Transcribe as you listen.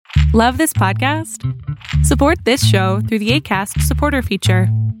Love this podcast? Support this show through the Acast supporter feature.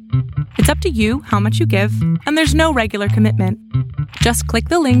 It's up to you how much you give, and there's no regular commitment. Just click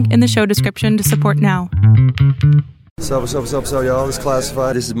the link in the show description to support now. What's up, y'all? It's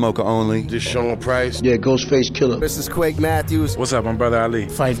Classified. This is Mocha Only. This is Sean Price. Yeah, Ghostface Killer. This is Quake Matthews. What's up, I'm Brother Ali.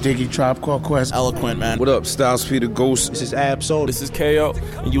 Fife Diggy, Tribe Called Quest. Eloquent, man. What up, Styles P the Ghost. This is Ab Soul. This is KO,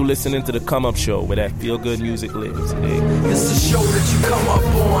 and you listening to The Come Up Show, where that feel-good music lives. It's the show that you come up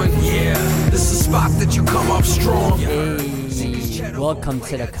on, yeah. This is the spot that you come up strong. Hey, welcome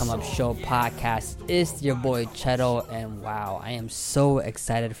to The Come Up Show podcast. It's your boy Cheto, and wow, I am so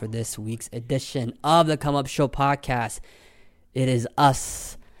excited for this week's edition of The Come Up Show podcast. It is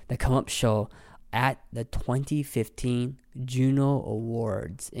us, The Come Up Show, at the 2015 Juno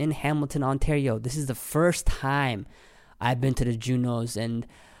Awards in Hamilton, Ontario. This is the first time I've been to the Junos, and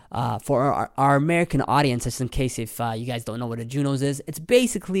for our American audience, just in case if you guys don't know what a Junos is, it's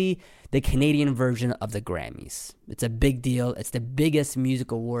basically the Canadian version of the Grammys. It's a big deal. It's the biggest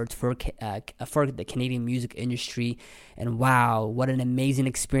music awards for the Canadian music industry. And wow, what an amazing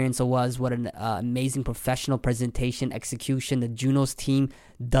experience it was. What an amazing professional presentation, execution. The Junos team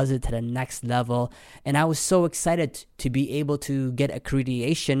does it to the next level. And I was so excited to be able to get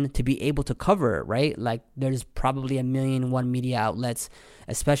accreditation, to be able to cover it, right? Like there's probably 1,000,001 media outlets,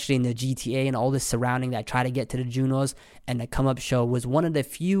 especially in the GTA and all the surrounding that try to get to the Junos. And the Come Up Show was one of the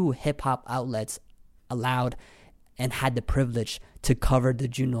few hip-hop outlets allowed and had the privilege to cover the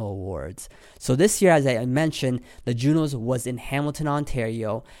Juno Awards. So this year, as I mentioned, the Junos was in Hamilton,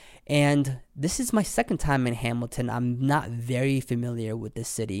 Ontario. And this is my second time in Hamilton. I'm not very familiar with the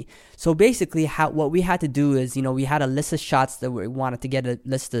city. So basically, what we had to do is, we had a list of shots that we wanted to get a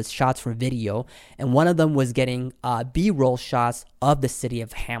list of shots for video. And one of them was getting B-roll shots of the city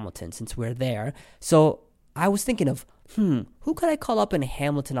of Hamilton since we're there. So I was thinking of, who could I call up in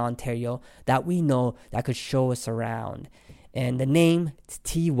Hamilton, Ontario that we know that could show us around? And the name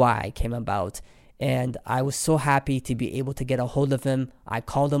TY came about. And I was so happy to be able to get a hold of him. I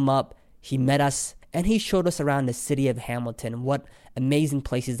called him up. He met us, and he showed us around the city of Hamilton. What amazing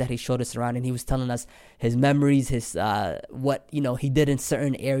places that he showed us around. And he was telling us his memories, his what he did in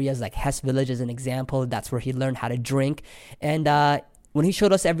certain areas, like Hess Village as an example. That's where he learned how to drink. And when he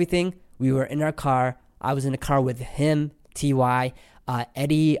showed us everything, we were in our car. I was in the car with him, TY,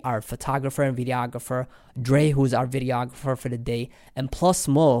 Eddie, our photographer and videographer, Dre, who's our videographer for the day, and plus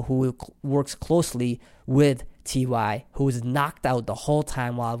Mo, who works closely with TY, who was knocked out the whole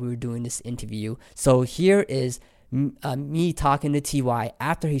time while we were doing this interview. So here is me talking to TY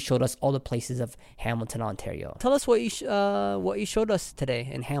after he showed us all the places of Hamilton, Ontario. Tell us what you showed us today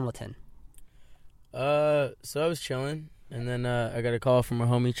in Hamilton. So I was chilling, and then I got a call from our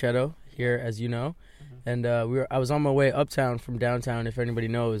homie Cheto here, as you know. And I was on my way uptown from downtown. If anybody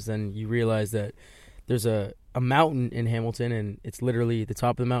knows, then you realize that there's a mountain in Hamilton, and it's literally the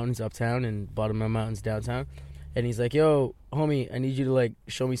top of the mountain's uptown and bottom of the mountain's downtown. And he's like, yo, homie, I need you to,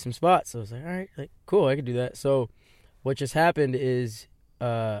 show me some spots. So I was like, all right, cool, I can do that. So what just happened is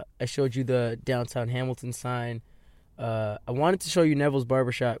I showed you the downtown Hamilton sign. I wanted to show you Neville's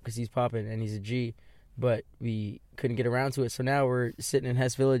Barbershop because he's popping and he's a G, but we couldn't get around to it. So now we're sitting in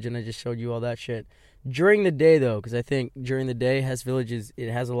Hess Village, and I just showed you all that shit. During the day, though, because I think during the day, Hess Village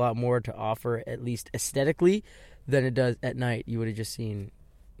it has a lot more to offer, at least aesthetically, than it does at night. You would have just seen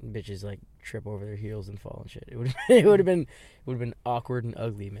bitches trip over their heels and fall and shit. It would have been awkward and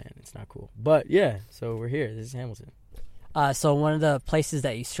ugly, man. It's not cool. But yeah, so we're here. This is Hamilton. So one of the places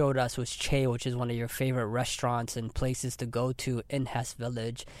that you showed us was Che, which is one of your favorite restaurants and places to go to in Hess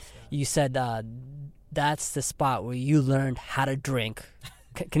Village. You said that's the spot where you learned how to drink.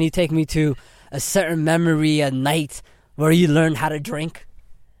 Can you take me to a certain memory, a night where you learned how to drink?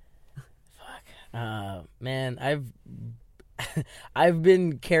 Fuck. Man, I've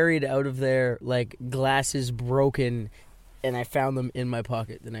been carried out of there glasses broken, and I found them in my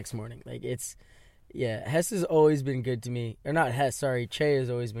pocket the next morning. Hess has always been good to me. Or not Hess, sorry, Che has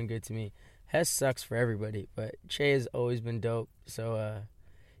always been good to me. Hess sucks for everybody, but Che has always been dope. So,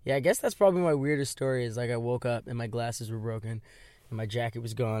 I guess that's probably my weirdest story is I woke up and my glasses were broken. And my jacket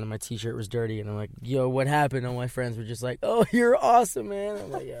was gone, and my T-shirt was dirty, and I'm like, yo, what happened? All my friends were just like, oh, you're awesome, man.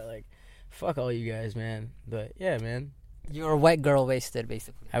 I'm like, yeah, fuck all you guys, man. But, yeah, man. You were white girl wasted,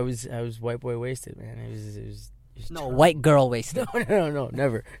 basically. I was white boy wasted, man. It was no, white girl wasted. No,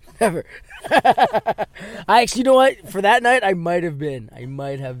 never. I actually, you know what? For that night, I might have been.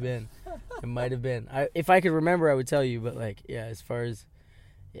 If I could remember, I would tell you, but, as far as,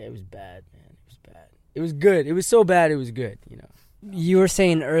 it was bad, man. It was bad. It was good. It was so bad, it was good, You were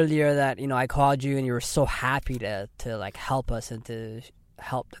saying earlier that, I called you and you were so happy to help us and to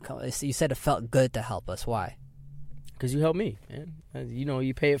help? You said it felt good to help us. Why? Because you helped me, man. You know,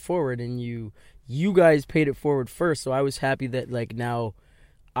 you pay it forward, and you guys paid it forward first. So I was happy that like now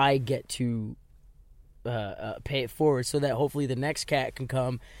I get to pay it forward, so that hopefully the next cat can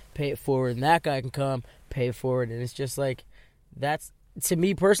come, pay it forward, and that guy can come, pay it forward, and it's just like that's, to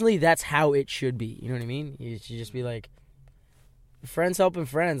me personally, that's how it should be. You know what I mean? You should just be like friends helping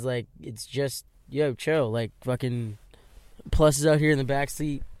friends. Like it's just chill. Like fucking Plus is out here in the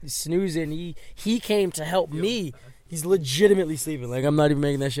backseat snoozing. He came to help me. He's legitimately sleeping. Like, I'm not even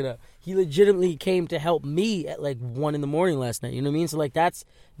making that shit up. He legitimately came to help me at, like, 1 in the morning last night. You know what I mean? So, like, that's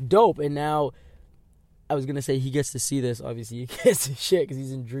dope. And now, I was going to say he gets to see this. Obviously, he gets to shit because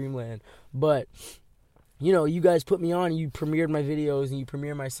he's in dreamland. But, you know, you guys put me on. You premiered my videos and you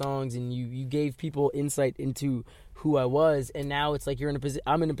premiered my songs. And you gave people insight into who I was. And now it's like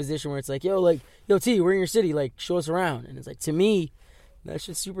I'm in a position where it's like, yo, T, we're in your city. Like, show us around. And it's like, to me, that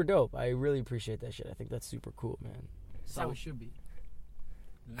shit's super dope. I really appreciate that shit. I think that's super cool, man. That's how it should be.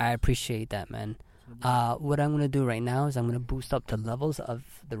 I appreciate that, man. What I'm going to do right now is I'm going to boost up the levels of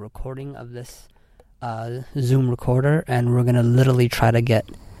the recording of this Zoom recorder, and we're going to literally try to get...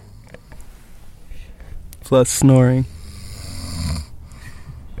 Plus snoring.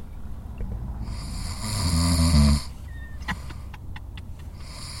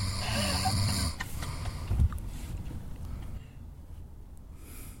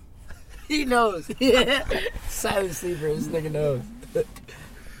 He knows. Silent sleeper. This nigga knows.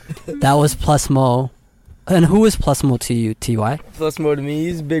 That was Plus Mo. And who is Plus Mo to you, T.Y.? Plus Mo to me,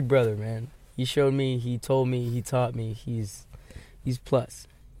 he's big brother, man. He showed me, he told me, he taught me. He's Plus.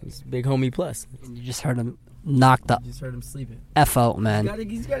 He's big homie Plus. And you just heard him knock the just heard him sleeping. F out, man.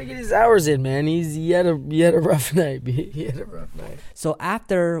 He's got to get his hours in, man. He had a rough night. He had a rough night. So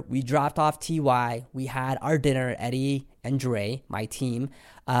after we dropped off T.Y., we had our dinner, Eddie and Dre, my team.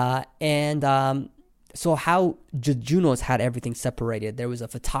 So how Juno's had everything separated. There was a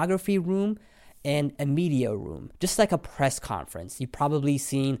photography room and a media room, just like a press conference. You've probably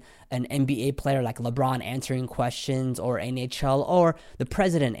seen an NBA player like LeBron answering questions, or NHL, or the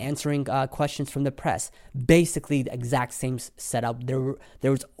president answering questions from the press. Basically, the exact same setup. There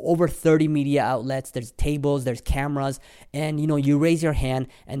was over 30 media outlets. There's tables, there's cameras, and you raise your hand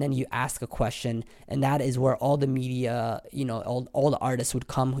and then you ask a question, and that is where all the media, all the artists would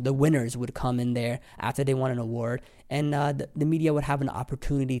come. The winners would come in there after they won an award, and the media would have an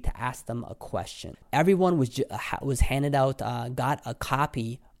opportunity to ask them a question. Everyone was handed out, got a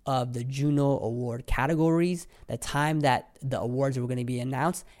copy of the Juno Award categories, the time that the awards were going to be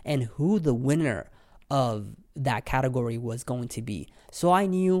announced, and who the winner of that category was going to be. So I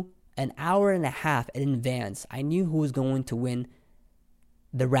knew an hour and a half in advance, I knew who was going to win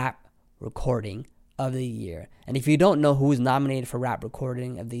the rap recording of the year. And if you don't know who was nominated for rap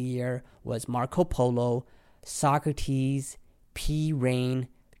recording of the year, was Marco Polo, Socrates, P. Rain,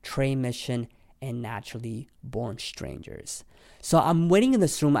 Trey Mission, and Naturally Born Strangers. So I'm waiting in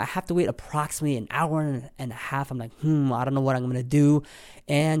this room. I have to wait approximately an hour and a half. I'm like, I don't know what I'm going to do.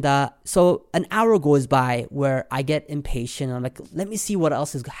 And so an hour goes by where I get impatient. I'm like, let me see what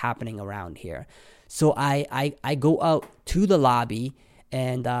else is happening around here. So I go out to the lobby,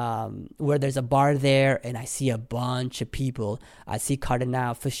 and where there's a bar there, and I see a bunch of people. I see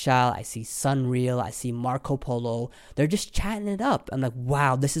Cardinal Official, I see SonReal, I see Marco Polo. They're just chatting it up. I'm like,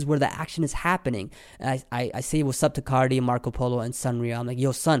 wow, this is where the action is happening. And I say what's up to Cardi, Marco Polo, and SonReal. I'm like,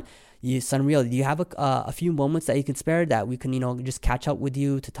 yo, SonReal, do you have a few moments that you can spare that we can, just catch up with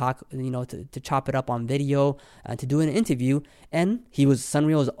you to talk, to chop it up on video, to do an interview? And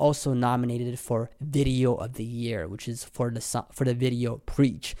SonReal was also nominated for Video of the Year, which is for the video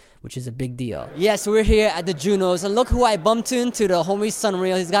Preach, which is a big deal. Yeah, so we're here at the Junos, and look who I bumped into, the homie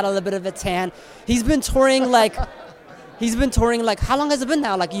SonReal. He's got a little bit of a tan. He's been touring like, how long has it been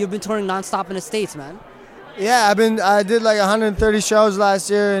now? Like, you've been touring nonstop in the States, man. Yeah, I did like 130 shows last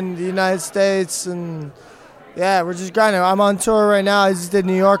year in the United States, and yeah, we're just grinding. I'm on tour right now. I just did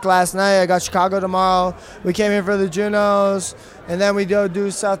New York last night. I got Chicago tomorrow. We came here for the Junos, and then we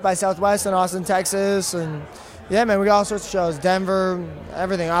do South by Southwest in Austin, Texas, and yeah, man, we got all sorts of shows. Denver,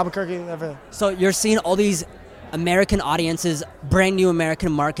 everything, Albuquerque, everything. So you're seeing all these American audiences, brand new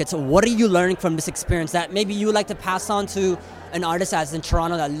American markets. What are you learning from this experience that maybe you would like to pass on to an artist that's in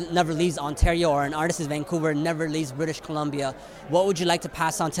Toronto that never leaves Ontario, or an artist in Vancouver never leaves British Columbia? What would you like to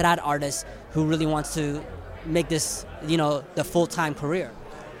pass on to that artist who really wants to make this, the full-time career?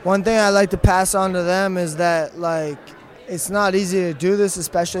 One thing I like to pass on to them is that, like, it's not easy to do this,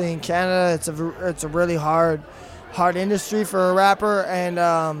 especially in Canada. It's a really hard industry for a rapper,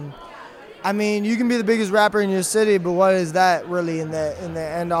 and I mean, you can be the biggest rapper in your city, but what is that really in the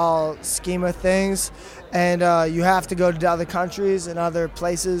end all scheme of things? And you have to go to other countries and other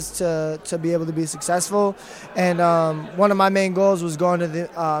places to be able to be successful. And one of my main goals was going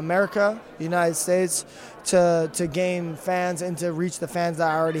to America, the United States, to gain fans and to reach the fans that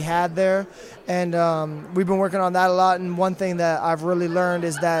I already had there. And we've been working on that a lot. And one thing that I've really learned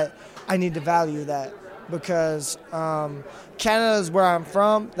is that I need to value that, because Canada is where I'm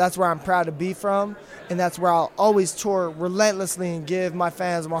from. That's where I'm proud to be from. And that's where I'll always tour relentlessly and give my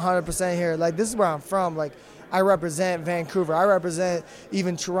fans 100% here. Like, this is where I'm from. Like, I represent Vancouver. I represent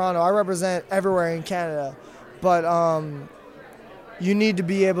even Toronto. I represent everywhere in Canada. But you need to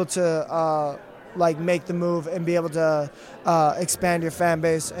be able to make the move and be able to expand your fan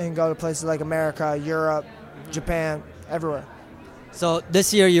base and go to places like America, Europe, Japan, everywhere. So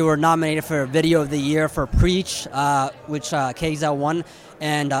this year you were nominated for Video of the Year for Preach, which KZL won,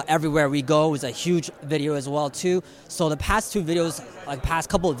 and Everywhere We Go was a huge video as well too. So the past two videos, past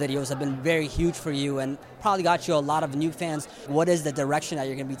couple of videos have been very huge for you and probably got you a lot of new fans. What is the direction that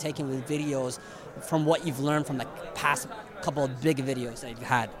you're going to be taking with videos from what you've learned from the past couple of big videos that you've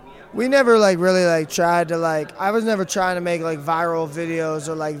had? We never really tried to I was never trying to make viral videos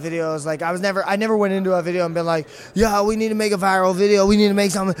or videos. I never went into a video and been like, yeah, we need to make a viral video. We need to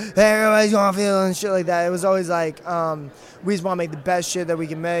make something that everybody's gonna feel and shit like that. It was always we just want to make the best shit that we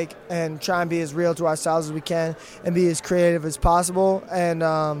can make and try and be as real to ourselves as we can and be as creative as possible. And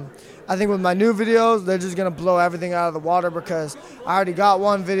I think with my new videos, they're just going to blow everything out of the water, because I already got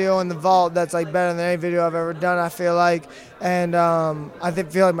one video in the vault that's better than any video I've ever done, I feel like. And I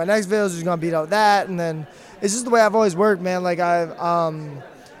feel like my next video is just going to beat out that. And then it's just the way I've always worked, man.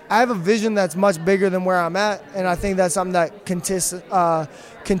 I have a vision that's much bigger than where I'm at, and I think that's something that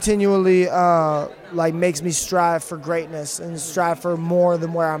continually makes me strive for greatness and strive for more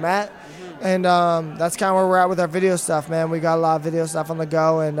than where I'm at. And that's kind of where we're at with our video stuff, man. We got a lot of video stuff on the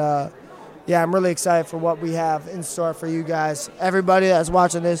go, and yeah, I'm really excited for what we have in store for you guys. Everybody that's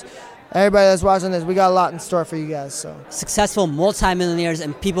watching this, we got a lot in store for you guys. So successful multimillionaires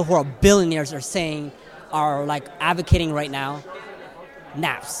and people who are billionaires are advocating right now.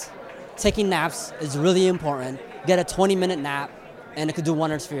 Naps. Taking naps is really important. Get a 20-minute nap, and it could do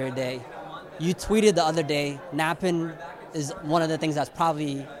wonders for your day. You tweeted the other day, napping is one of the things that's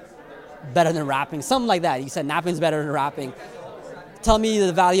probably better than rapping. Something like that. You said napping's better than rapping. Tell me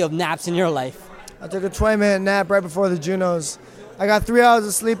the value of naps in your life. I took a 20-minute nap right before the Junos. I got 3 hours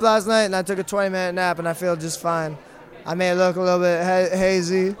of sleep last night, and I took a 20-minute nap, and I feel just fine. I may look a little bit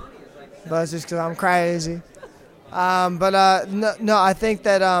hazy, but it's just because I'm crazy. No, I think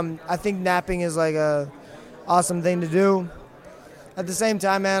that I think napping is a awesome thing to do. At the same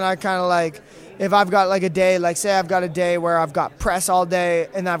time, man, I kind of if I've got a day, say I've got a day where I've got press all day,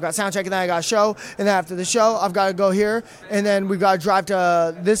 and then I've got sound check, and then I got a show, and then after the show, I've got to go here, and then we got to drive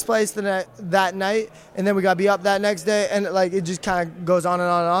to this place that night, and then we got to be up that next day, and it just kind of goes on and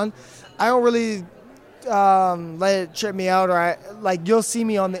on and on. I don't really let it trip me out, or you'll see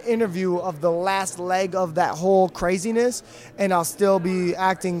me on the interview of the last leg of that whole craziness, and I'll still be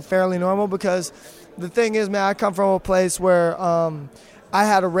acting fairly normal, because the thing is, man, I come from a place where I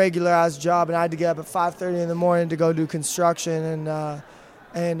had a regularized job, and I had to get up at 5:30 in the morning to go do construction,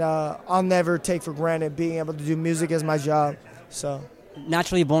 and I'll never take for granted being able to do music as my job. So,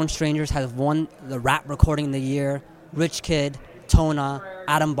 Naturally Born Strangers has won the Rap Recording of the Year. Rich Kid, Tona,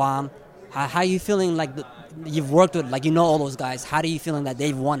 Adam Bomb. How are you feeling you've worked with, all those guys? How are you feeling that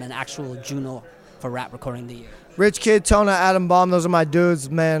they've won an actual Juno for Rap Recording of the Year? Rich Kid, Tona, Adam Bomb, those are my dudes,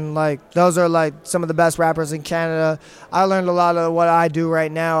 man. Those are some of the best rappers in Canada. I learned a lot of what I do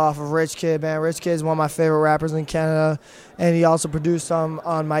right now off of Rich Kid, man. Rich Kid is one of my favorite rappers in Canada, and he also produced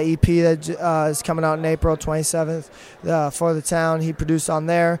on my EP that is coming out in April 27th for the town. He produced on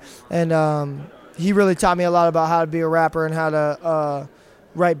there, and he really taught me a lot about how to be a rapper and how to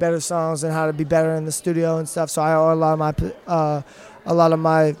write better songs and how to be better in the studio and stuff. So I owe a lot of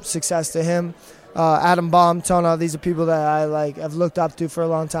my success to him. Adam Bomb, Tona, these are people that I have looked up to for a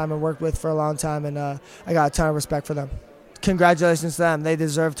long time and worked with for a long time, and I got a ton of respect for them. Congratulations to them. They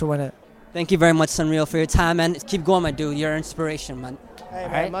deserve to win it. Thank you very much, SonReal, for your time, man. Keep going, my dude. You're an inspiration, man. Hey,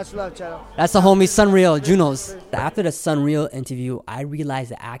 man, right? Much love, Cheto. That's the homie SonReal, Junos. After the SonReal interview, I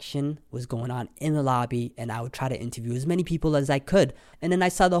realized the action was going on in the lobby, and I would try to interview as many people as I could. And then I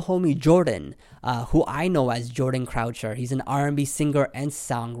saw the homie Jordan, who I know as Jordan Croucher. He's an R&B singer and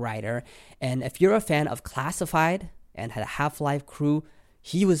songwriter. And if you're a fan of Classified and had a Half-Life crew,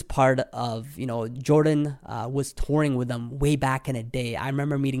 he was part of, Jordan was touring with them way back in the day. I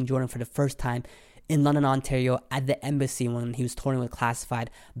remember meeting Jordan for the first time in London, Ontario at the embassy when he was touring with Classified.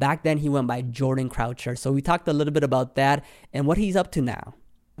 Back then, he went by Jordan Croucher. So we talked a little bit about that and what he's up to now.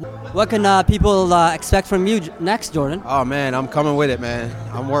 What can people expect from you next, Jordan? Oh man, I'm coming with it, man.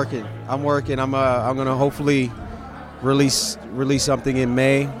 I'm working. I'm gonna hopefully release something in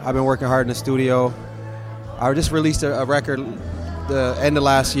May. I've been working hard in the studio. I just released a record the end of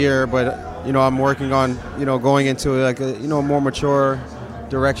last year, but I'm working on going into like a more mature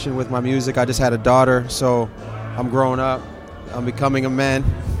direction with my music. I just had a daughter, so I'm growing up. I'm becoming a man.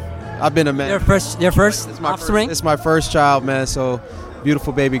 I've been a man. Your first offspring? It's my first child, man. So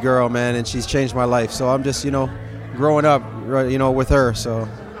beautiful baby girl, man, and she's changed my life. So I'm just growing up, with her. So.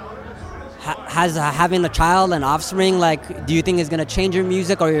 Has having a child and offspring, do you think is going to change your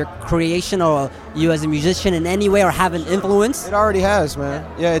music or your creation or you as a musician in any way or have an influence? It already has, man.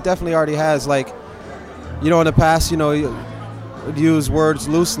 Yeah, it definitely already has. In the past, would use words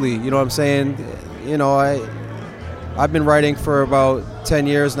loosely. You know what I'm saying? I've been writing for about 10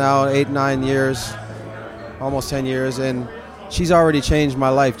 years now, 8, 9 years, almost 10 years, and she's already changed my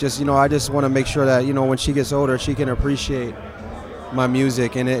life. I just want to make sure that, when she gets older, she can appreciate my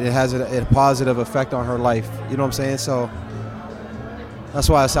music, and it has a positive effect on her life. You know what I'm saying? So that's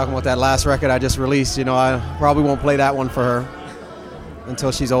why I was talking about that last record I just released. I probably won't play that one for her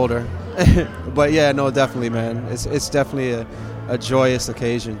until she's older. But yeah, no, definitely, man. It's definitely a joyous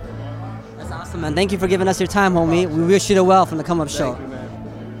occasion. That's awesome, man. Thank you for giving us your time, homie. We wish you the well from the Come Up Show. Thank you,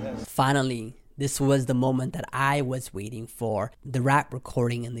 man. Yes. Finally, this was the moment that I was waiting for, the rap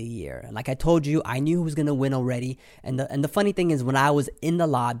recording in the year. And like I told you, I knew who was going to win already. And the funny thing is, when I was in the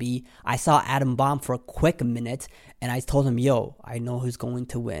lobby, I saw Adam Bomb for a quick minute, and I told him, yo, I know who's going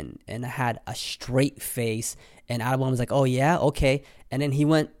to win. And I had a straight face, and Adam Bomb was like, oh yeah, okay. And then he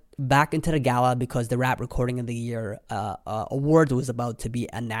went back into the gala because the rap recording of the year award was about to be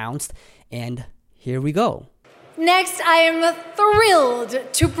announced. And here we go. Next, I am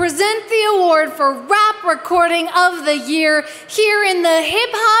thrilled to present the award for Rap Recording of the Year here in the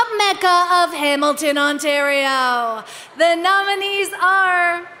hip-hop mecca of Hamilton, Ontario. The nominees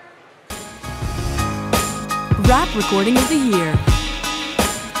are... Rap Recording of the Year.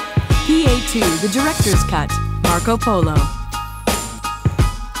 PA2, The Director's Cut, Marco Polo.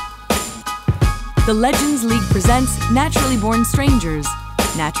 The Legends League presents Naturally Born Strangers,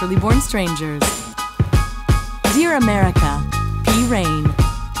 Naturally Born Strangers. Dear America, P. Rain.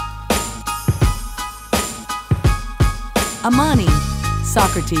 Amani,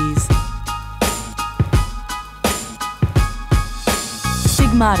 Socrates.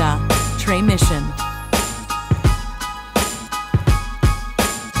 Stigmata, Trey Mission.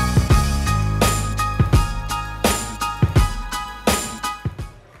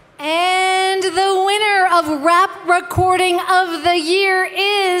 And the winner of Rap Recording of the Year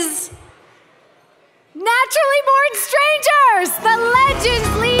is... Naturally Born Strangers! The Legends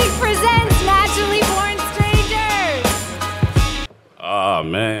League presents Naturally Born Strangers! Oh,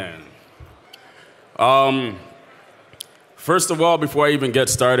 man. First of all, before I even get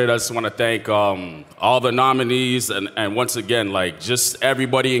started, I just want to thank all the nominees and once again, just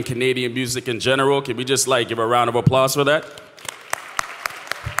everybody in Canadian music in general. Can we just, give a round of applause for that?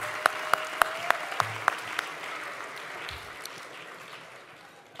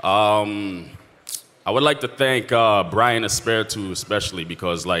 I would like to thank Brian Espiritu especially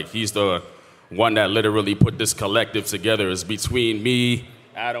because he's the one that literally put this collective together. It's between me,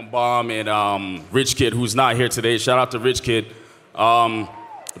 Adam Bomb, and Rich Kid, who's not here today. Shout out to Rich Kid. The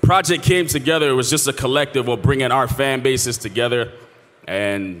project came together. It was just a collective of bringing our fan bases together.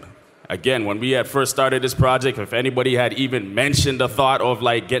 And again, when we had first started this project, if anybody had even mentioned the thought of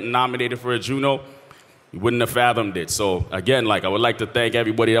getting nominated for a Juno, we wouldn't have fathomed it. So again, I would like to thank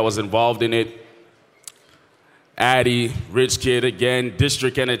everybody that was involved in it. Addy, Rich Kid again,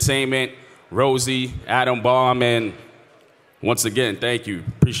 District Entertainment, Rosie, Adam Bomb, and once again, thank you.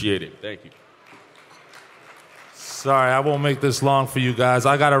 Appreciate it. Thank you. Sorry, I won't make this long for you guys.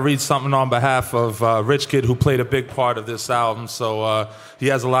 I got to read something on behalf of Rich Kid, who played a big part of this album. So he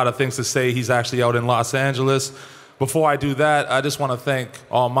has a lot of things to say. He's actually out in Los Angeles. Before I do that, I just want to thank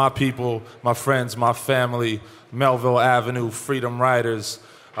all my people, my friends, my family, Melville Avenue, Freedom Riders,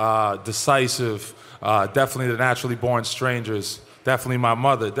 Decisive, definitely the Naturally Born Strangers, definitely my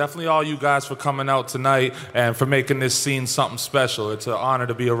mother, definitely all you guys for coming out tonight and for making this scene something special. It's an honor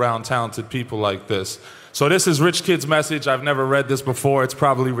to be around talented people like this. So this is Rich Kid's message. I've never read this before. It's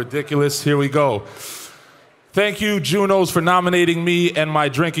probably ridiculous. Here we go. Thank you, Junos, for nominating me and my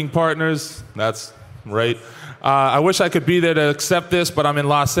drinking partners. That's right. I wish I could be there to accept this, but I'm in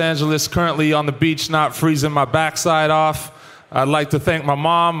Los Angeles, currently on the beach, not freezing my backside off. I'd like to thank my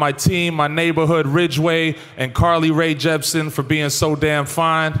mom, my team, my neighborhood, Ridgeway, and Carly Rae Jepsen for being so damn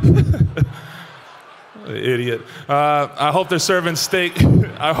fine. Idiot. I hope they're serving steak.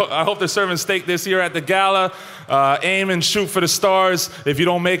 I hope they're serving steak this year at the gala. Aim and shoot for the stars. If you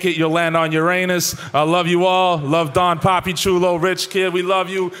don't make it, you'll land on Uranus. I love you all. Love Don, Papi Chulo, Rich Kid. We love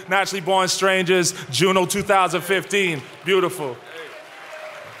you. Naturally Born Strangers. Juno 2015. Beautiful.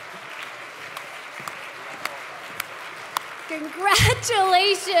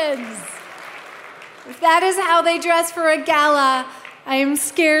 Congratulations! If that is how they dress for a gala, I am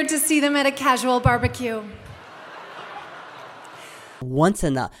scared to see them at a casual barbecue. Once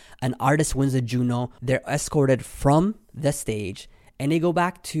an artist wins a Juno, they're escorted from the stage and they go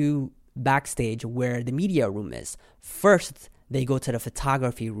back to backstage where the media room is. First, they go to the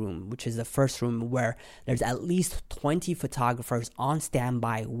photography room, which is the first room where there's at least 20 photographers on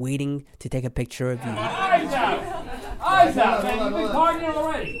standby waiting to take a picture of you. Eyes out, man. You've been partying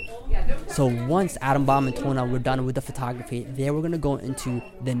already. So once Adam Bomb and Tona were done with the photography, they were going to go into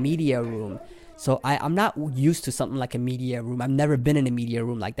the media room. So I'm not used to something like a media room. I've never been in a media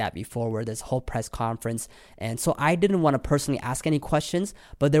room like that before where there's a whole press conference. And so I didn't want to personally ask any questions,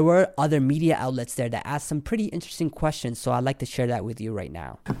 but there were other media outlets there that asked some pretty interesting questions. So I'd like to share that with you right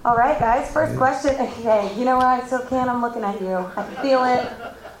now. All right, guys, first question. Hey, you know what? SoCan, I'm looking at you. I can feel it.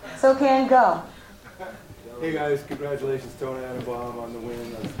 SoCan, go. Hey guys, congratulations, Tona and Bomb on the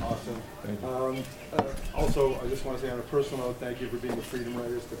win. That's awesome. Thank you. Also, I just want to say on a personal note, thank you for being the Freedom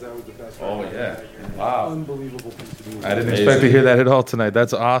Writers, because that was the best. Oh, yeah. Wow. Unbelievable piece to do. I didn't expect to hear that at all tonight.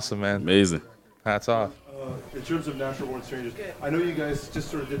 That's awesome, man. Amazing. Hats off. In terms of Natural Born Strangers, I know you guys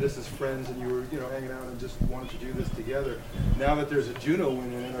just sort of did this as friends and you were, hanging out and just wanted to do this together. Now that there's a Juno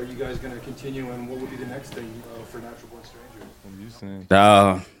win in it, are you guys going to continue, and what would be the next thing for Natural Born Strangers?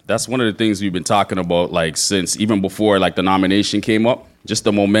 That's one of the things we've been talking about, like, since even before, like, the nomination came up. Just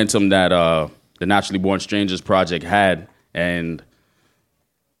the momentum that the Naturally Born Strangers project had, and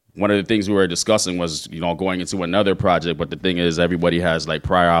one of the things we were discussing was, going into another project. But the thing is, everybody has like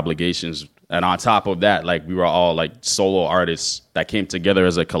prior obligations, and on top of that, like, we were all like solo artists that came together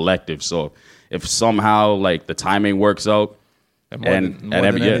as a collective. So if somehow like the timing works out. More than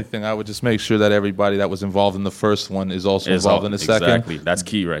anything, I would just make sure that everybody that was involved in the first one is also involved in the second. Exactly. That's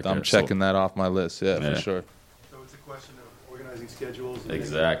key right there. I'm checking that off my list, yeah, for sure. So it's a question of organizing schedules. And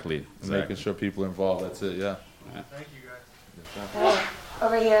Exactly. Making sure people are involved, that's it, yeah. Thank you, guys. Hey,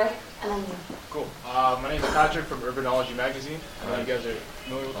 over here, and then you. Cool. My name is Patrick from Urbanology Magazine. You guys are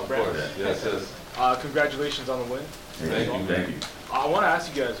familiar with the brand? Yes. Congratulations on the win. Thank you. I want to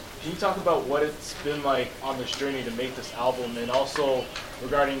ask you guys, can you talk about what it's been like on this journey to make this album, and also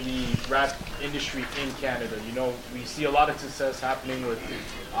regarding the rap industry in Canada? We see a lot of success happening with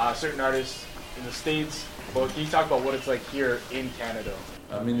certain artists in the States, but can you talk about what it's like here in Canada?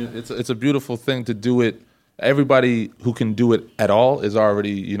 I mean, it's a beautiful thing to do it. Everybody who can do it at all is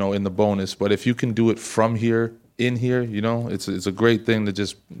already, in the bonus. But if you can do it from here, in here, it's a great thing to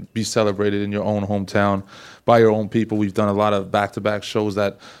just be celebrated in your own hometown by your own people. We've done a lot of back-to-back shows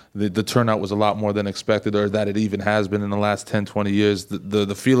that the turnout was a lot more than expected, or that it even has been in the last 10, 20 years.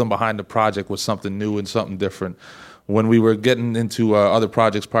 The feeling behind the project was something new and something different. When we were getting into other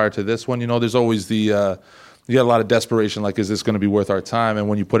projects prior to this one, there's always you get a lot of desperation, like, is this going to be worth our time? And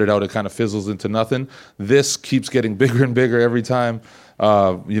when you put it out, it kind of fizzles into nothing. This keeps getting bigger and bigger every time.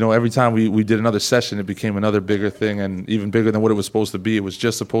 Every time we did another session, it became another bigger thing, and even bigger than what it was supposed to be. It was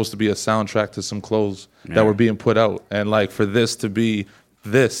just supposed to be a soundtrack to some clothes that were being put out. And like, for this to be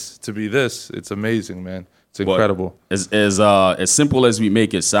this, it's amazing, man. It's incredible. As simple as we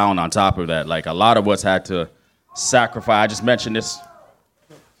make it sound, on top of that, like, a lot of us had to sacrifice. I just mentioned this.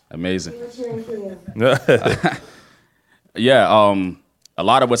 Amazing. Yeah, a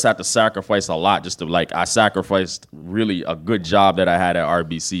lot of us had to sacrifice a lot just to, like, I sacrificed really a good job that I had at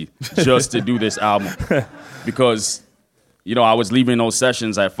RBC just to do this album. Because, I was leaving those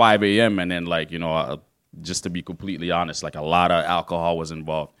sessions at 5 a.m. and then, like, just to be completely honest, like, a lot of alcohol was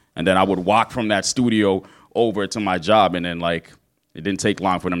involved. And then I would walk from that studio over to my job, and then, like, it didn't take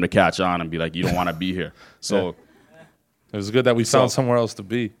long for them to catch on and be like, you don't want to be here. So... Yeah. It was good that we found somewhere else to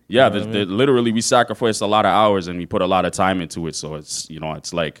be. Yeah, literally we sacrificed a lot of hours and we put a lot of time into it. So it's,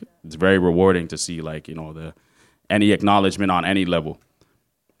 it's like, it's very rewarding to see, like, any acknowledgement on any level.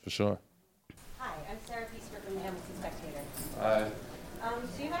 For sure. Hi, I'm Sarah Peaster from the Hamilton Spectator. Hi.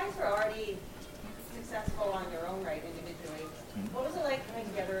 So you guys were already successful on your own right individually. What was it like coming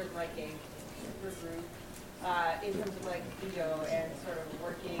together as like a super group in terms of like ego and sort of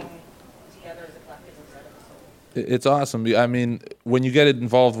working together as a collective instead of a solo? It's awesome. I mean, when you get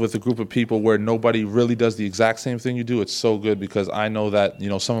involved with a group of people where nobody really does the exact same thing you do, it's so good because I know that,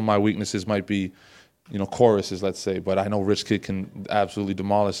 some of my weaknesses might be, choruses, let's say, but I know Rich Kid can absolutely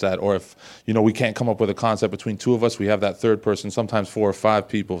demolish that. Or if, we can't come up with a concept between two of us, we have that third person, sometimes 4 or 5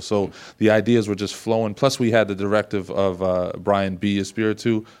 people. So the ideas were just flowing. Plus we had the directive of Brian B.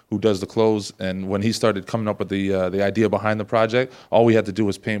 Espiritu, who does the clothes. And when he started coming up with the idea behind the project, all we had to do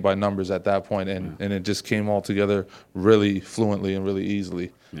was paint by numbers at that point, and it just came all together really fluently and really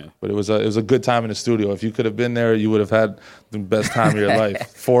easily. Yeah. But it was a good time in the studio. If you could have been there, you would have had the best time of your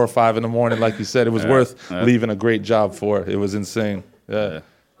life. 4 or 5 in the morning, like you said, it was worth leaving a great job for. It was insane. Yeah.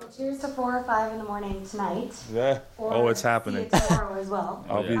 Well, cheers to 4 or 5 in the morning tonight. Yeah. It's happening. Tomorrow as well.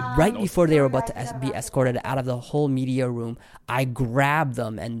 Right before they were about to be escorted out of the whole media room, I grabbed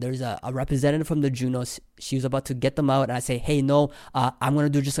them, and there's a representative from the Juno. She was about to get them out, and I say, hey, no, I'm going to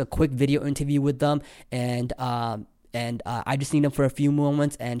do just a quick video interview with them, and I just need them for a few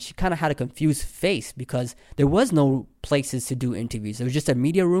moments. And she kind of had a confused face because there was no places to do interviews. There was just a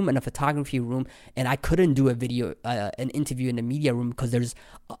media room and a photography room, and I couldn't do an interview in the media room because there's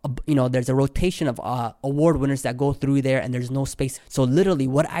a rotation of award winners that go through there, and there's no space. So literally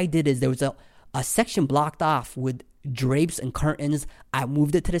what I did is there was a section blocked off with drapes and curtains. I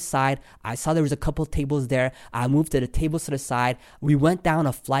moved it to the side. I saw there was a couple tables there. I moved the tables to the side. We went down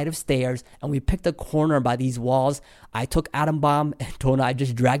a flight of stairs and we picked a corner by these walls. I took Adam Bomb and Tona. I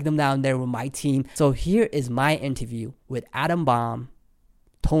just dragged them down there with my team. So here is my interview with Adam Bomb,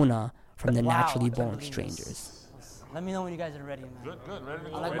 Tona from the Naturally Born Strangers. Let me know when you guys are ready, man. Good. Ready to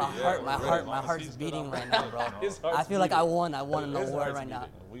go. I like my heart's beating right now, bro. I feel like I won an award right now.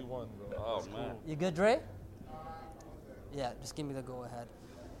 We won, bro. Oh man. You good, Dre? Yeah, just give me the go ahead.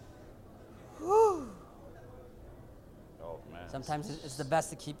 Whew. Oh man. Sometimes it's the best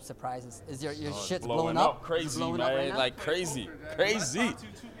to keep surprises. Is your shit's blowing up? Crazy, man. Right like crazy. 2 minutes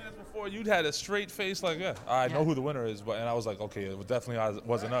before, you'd had a straight face like, I know who the winner is, and I was like, okay, it definitely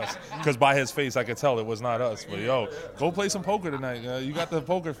wasn't us, because by his face I could tell it was not us. But go play some poker tonight. You got the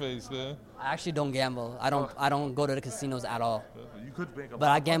poker face. I actually don't gamble. I don't go to the casinos at all. You could make but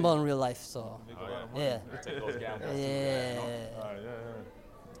I gamble in real life, so yeah. Take those gambles. Yeah.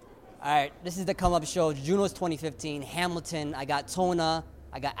 All right, this is the Come Up Show. Juno's 2015, Hamilton. I got Tona.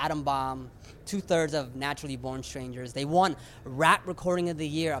 I got Adam Bomb, 2/3 of Naturally Born Strangers. They won Rap Recording of the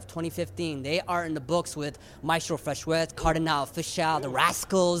Year of 2015. They are in the books with Maestro Freshwet, Cardinal Official, The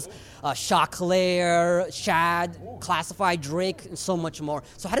Rascals, Chaclair, Shad, Classified Drake, and so much more.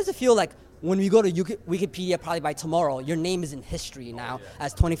 So how does it feel like when we go to Wikipedia probably by tomorrow, your name is in history now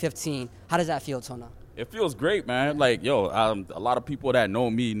as 2015? How does that feel, Tona? It feels great, man. Like, a lot of people that know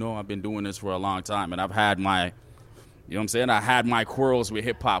me know I've been doing this for a long time, and I've had my... You know what I'm saying? I had my quarrels with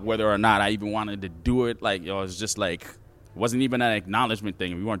hip-hop, whether or not I even wanted to do it. Like, it's just like, it wasn't even an acknowledgement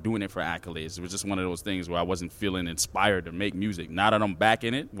thing. We weren't doing it for accolades. It was just one of those things where I wasn't feeling inspired to make music. Now that I'm back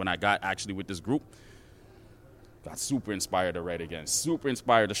in it, when I got actually with this group, got super inspired to write again, super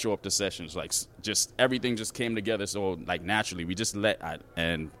inspired to show up to sessions. Like, just everything just came together so, like, naturally. We just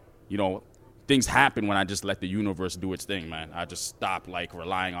things happen when I just let the universe do its thing, man. I just stop,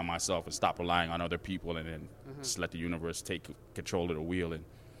 relying on myself and stop relying on other people, and then just let the universe take control of the wheel, and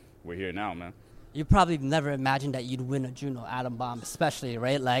we're here now, man. You probably never imagined that you'd win a Juno, Adam Bomb, especially,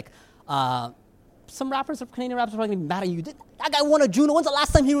 right? Some Canadian rappers are probably mad at you. That guy won a Juno. When's the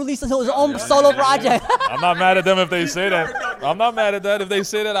last time he released his own solo project? I'm not mad at them if they say that. I'm not mad at that. If they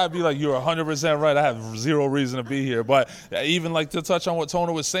say that, I'd be like, you're 100% right. I have zero reason to be here. But even to touch on what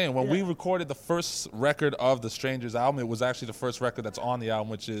Tona was saying, when we recorded the first record of the Strangers album, it was actually the first record that's on the album,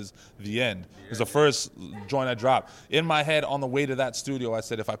 which is The End. It was the first joint I dropped. In my head, on the way to that studio, I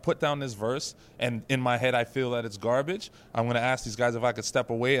said, if I put down this verse and in my head I feel that it's garbage, I'm going to ask these guys if I could step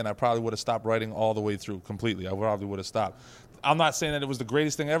away, and I probably would have stopped writing all the way through completely. I probably would have stopped. I'm not saying that it was the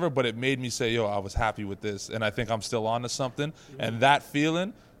greatest thing ever, but it made me say, I was happy with this, and I think I'm still on to something. And that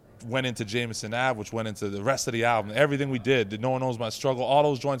feeling went into Jameson Ave, which went into the rest of the album. Everything we did, No One Knows My Struggle, all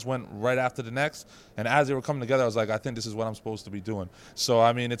those joints went right after the next. And as they were coming together, I was like, I think this is what I'm supposed to be doing. So,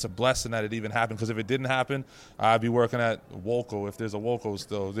 I mean, it's a blessing that it even happened, because if it didn't happen, I'd be working at Wolco, if there's a Wolco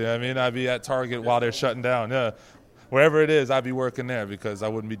still. You know what I mean? I'd be at Target while they're shutting down. Yeah. Wherever it is, I'd be working there, because I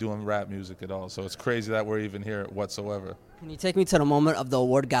wouldn't be doing rap music at all. So it's crazy that we're even here whatsoever. Can you take me to the moment of the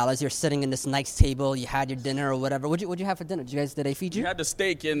award galas? You're sitting in this nice table. You had your dinner or whatever. What'd you have for dinner? Did they feed you? We had the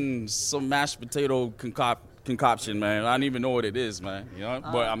steak and some mashed potato concoction, man. I don't even know what it is, man.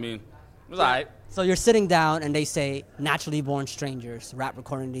 But I mean, it was all right. So you're sitting down and they say Naturally Born Strangers, Rap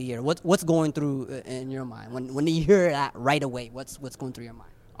Recording of the Year. What's going through in your mind when you hear that right away? What's going through your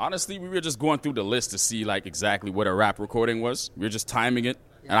mind? Honestly, we were just going through the list to see like exactly what a rap recording was. We were just timing it,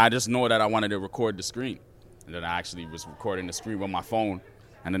 and I just know that I wanted to record the screen. And then I actually was recording the screen with my phone,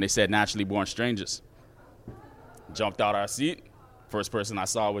 and then they said Naturally Born Strangers. Jumped out our seat. First person I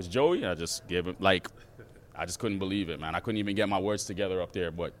saw was Joey. I just gave him, like, I just couldn't believe it, man. I couldn't even get my words together up there,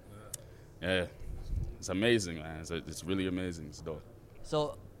 but yeah, it's amazing, man. It's really amazing. It's dope.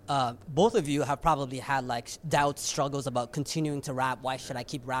 So both of you have probably had like doubts, struggles about continuing to rap. Why should I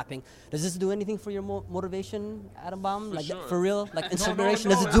keep rapping? Does this do anything for your motivation, Adam Bomb? Like sure. for real? Like inspiration?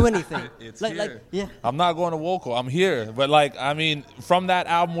 Does it do anything? It's like, here. Like, yeah. I'm not going to vocal. I'm here. But like, I mean, from that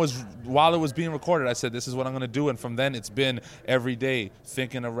album while it was being recorded, I said, this is what I'm going to do. And from then it's been every day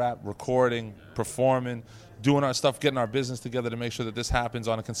thinking of rap, recording, performing, doing our stuff, getting our business together to make sure that this happens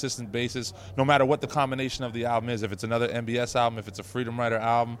on a consistent basis, no matter what the combination of the album is. If it's another NBS album, if it's a Freedom Writer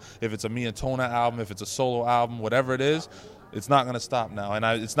album, if it's a Me and Tona album, if it's a solo album, whatever it is, it's not going to stop now. And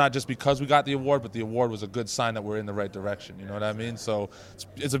it's not just because we got the award, but the award was a good sign that we're in the right direction. You know what I mean? So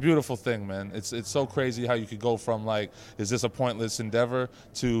it's a beautiful thing, man. It's so crazy how you could go from like, is this a pointless endeavor,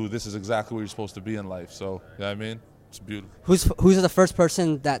 to this is exactly where you're supposed to be in life. So, you know what I mean? It's beautiful. Who's the first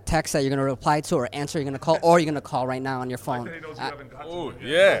person that text that you're going to reply to or answer you're going to call, or you're going to call right now on your phone? Oh,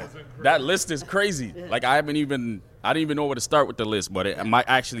 yeah. That list is crazy. Like, I didn't even know where to start with the list, but it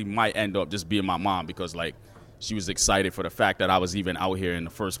might end up just being my mom, because, like, she was excited for the fact that I was even out here in the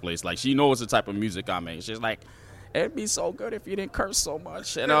first place. Like, she knows the type of music I make. She's like, it'd be so good if you didn't curse so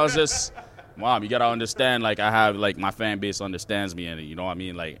much. And I was just, Mom, you got to understand, like, I have, like, my fan base understands me, and, you know what I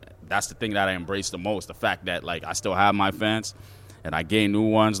mean? Like, that's the thing that I embrace the most, the fact that, like, I still have my fans, and I gain new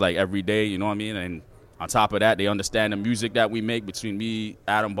ones, like, every day, you know what I mean? And on top of that, they understand the music that we make between me,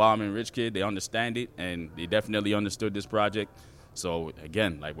 Adam Bomb, and Rich Kid. They understand it, and they definitely understood this project. So,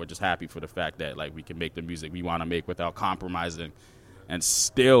 again, like, we're just happy for the fact that, like, we can make the music we want to make without compromising and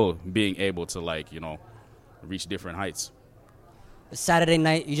still being able to, like, you know, reach different heights. Saturday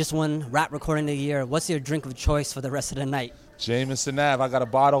night, you just won Rap Recording of the Year. What's your drink of choice for the rest of the night? Jameson Ave. I got a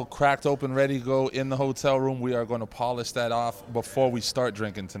bottle cracked open, ready to go in the hotel room. We are going to polish that off before we start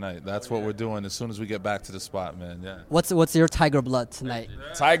drinking tonight. That's what we're doing as soon as we get back to the spot, man. Yeah. What's your Tiger Blood tonight?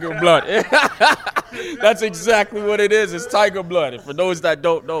 Tiger Blood. That's exactly what it is. It's Tiger Blood. And for those that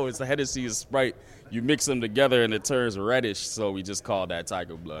don't know, it's a Hennessy and Sprite. You mix them together and it turns reddish, so we just call that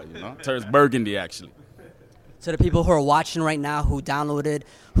Tiger Blood, you know? It turns burgundy, actually. To the people who are watching right now, who downloaded,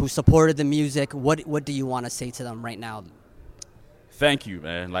 who supported the music, what do you want to say to them right now? Thank you,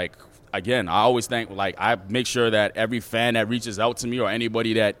 man. Like, again, I always think, like, I make sure that every fan that reaches out to me or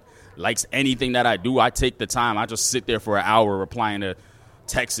anybody that likes anything that I do, I take the time. I just sit there for an hour replying to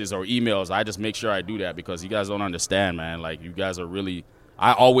texts or emails. I just make sure I do that because you guys don't understand, man. Like, you guys are really,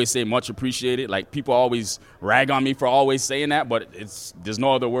 I always say much appreciated. Like, people always rag on me for always saying that, but there's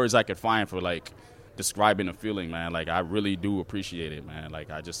no other words I could find for, like, describing a feeling, man. Like, I really do appreciate it, man.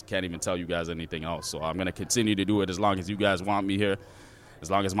 Like, I just can't even tell you guys anything else. So I'm going to continue to do it as long as you guys want me here. As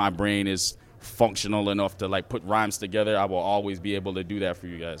long as my brain is functional enough to, like, put rhymes together, I will always be able to do that for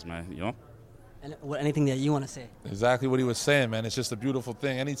you guys, man, you know? And anything that you want to say? Exactly what he was saying, man. It's just a beautiful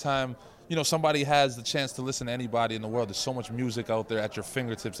thing. Anytime, you know, somebody has the chance to listen to anybody in the world, there's so much music out there at your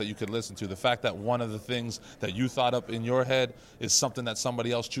fingertips that you could listen to. The fact that one of the things that you thought up in your head is something that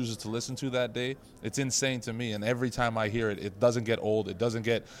somebody else chooses to listen to that day, it's insane to me. And every time I hear it, it doesn't get old. It doesn't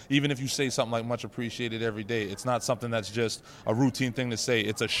get, even if you say something like much appreciated every day, it's not something that's just a routine thing to say.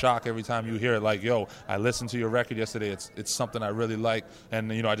 It's a shock every time you hear it. Like, yo, I listened to your record yesterday. It's something I really like.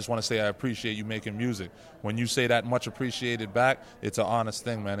 And, you know, I just want to say I appreciate you making music. When you say that much appreciated back, it's an honest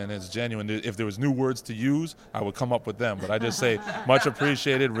thing, man, and it's genuine. If there was new words to use, I would come up with them. But I just say much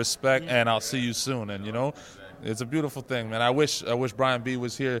appreciated, respect, and I'll see you soon. And, you know, it's a beautiful thing, man. I wish Brian B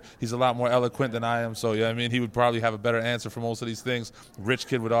was here. He's a lot more eloquent than I am. So, yeah, I mean, he would probably have a better answer for most of these things. Rich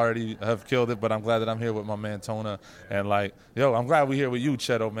Kid would already have killed it, but I'm glad that I'm here with my man Tona. And, like, yo, I'm glad we're here with you,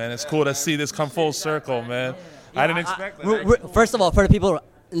 Cheto, man. It's cool to see this come full circle, man. I didn't expect that. First of all, for the people,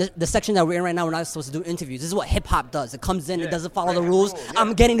 the section that we're in right now, we're not supposed to do interviews. This is what hip-hop does. It comes in, it doesn't follow the rules.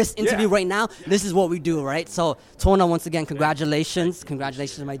 I'm getting this interview right now. This is what we do, right? So, Tona, once again, congratulations.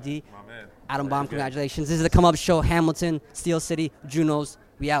 Congratulations, my D. Adam Bomb, congratulations. This is the Come Up Show, Hamilton, Steel City, Junos.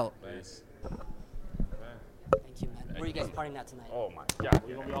 We out. Thanks. Thank you, man. Where are you guys partying at tonight? Oh, my God.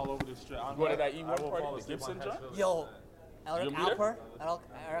 We're going to be all over the street. You going to that E1 party, the Gibson joint? Yo, Eric Alper,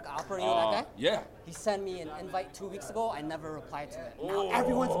 you know that guy? Yeah. He sent me an invite 2 weeks ago. I never replied to it. Now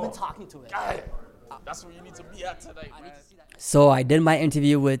everyone's been talking to it. That's where you need to be at tonight, man. So I did my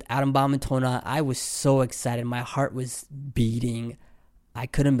interview with Adam Bomb and Tona. I was so excited. My heart was beating. I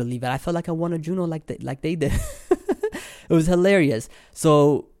couldn't believe it. I felt like I won a Juno like they did. It was hilarious.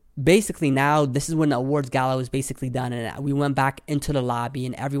 So basically now this is when the awards gala was basically done, and we went back into the lobby,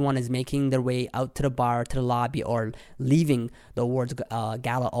 and everyone is making their way out to the bar, to the lobby, or leaving the awards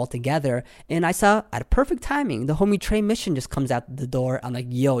gala altogether. And I saw, at perfect timing, the homie Trey Mission just comes out the door. I'm like,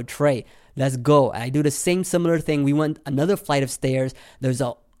 yo, Trey, let's go. And I do the same similar thing. We went another flight of stairs. There's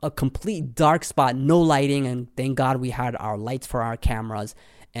a complete dark spot, no lighting, and thank God we had our lights for our cameras,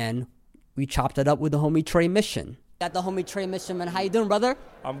 and we chopped it up with the homie Trey Mission. Got the homie Trey Mission, man. How you doing, brother?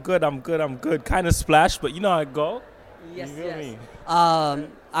 I'm good. Kind of splashed, but you know how it go. Yes, you feel yes. me? I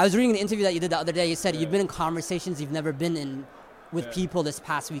was reading the interview that you did the other day. You said you've been in conversations you've never been in with people this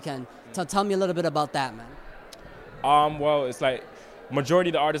past weekend. So tell me a little bit about that, man. Well, it's like majority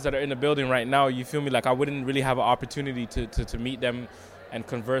of the artists that are in the building right now, you feel me? Like I wouldn't really have an opportunity to meet them and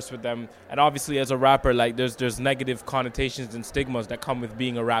converse with them. And obviously as a rapper, like there's negative connotations and stigmas that come with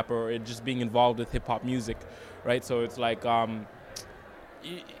being a rapper or just being involved with hip hop music, right? So it's like,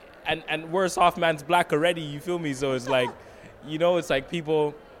 and we're a soft man's black already, you feel me? So it's like, you know, it's like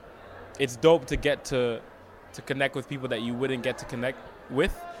people, it's dope to get to connect with people that you wouldn't get to connect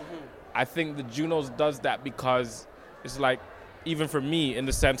with. Mm-hmm. I think the Junos does that because it's like, even for me, in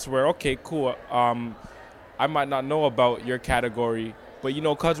the sense where, okay, cool, I might not know about your category, but, you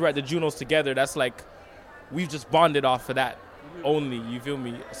know, because we're at the Junos together, that's like, we've just bonded off of that only, you feel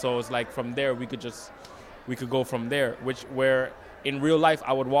me? So it's like from there, we could go from there, where in real life,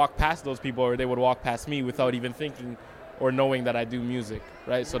 I would walk past those people or they would walk past me without even thinking or knowing that I do music,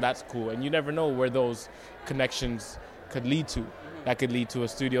 right? So that's cool. And you never know where those connections could lead to. That could lead to a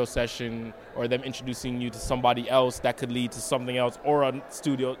studio session or them introducing you to somebody else. That could lead to something else or a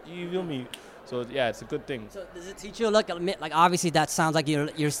studio, you feel me? So yeah, it's a good thing. So does it teach you, like obviously that sounds like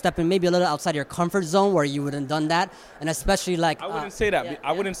you're stepping maybe a little outside your comfort zone where you wouldn't done that, and especially like I wouldn't say that.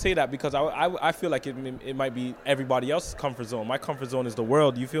 I wouldn't say that because I feel like it might be everybody else's comfort zone. My comfort zone is the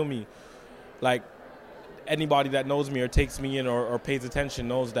world. You feel me? Like anybody that knows me or takes me in or pays attention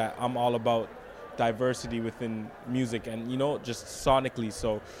knows that I'm all about diversity within music and, you know, just sonically.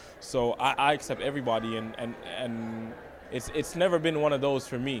 So I accept everybody and it's never been one of those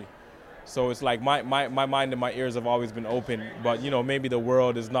for me. So it's like my mind and my ears have always been open, but, you know, maybe the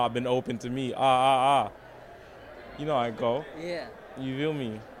world has not been open to me. You know how I go. Yeah. You feel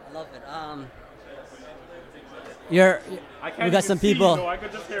me? I love it. We got some people. You, I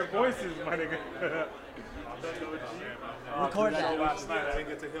could just hear voices, my nigga. Record that. Last night, I didn't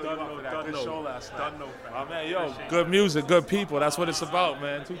get to hear you up for that good show last night. Oh, man, yo, good music, good people. That's what it's about,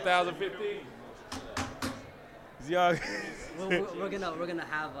 man. 2015. Yeah. We're gonna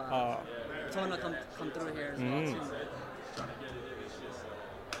have Tono come through here as well too.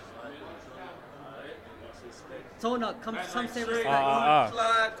 Tono, come say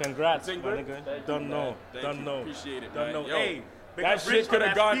respect. Congrats, my nigga. Don't know. Appreciate it, Don't know. Yo. Hey, Big that up shit Rich could on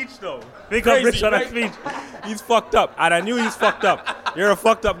have that gone. speech, though. Big up Crazy, Rich on that right? speech. He's fucked up, and I knew he's fucked up. You're a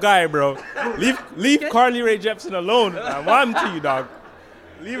fucked up guy, bro. Leave Carly Rae Jepsen alone. I want him to you, dog.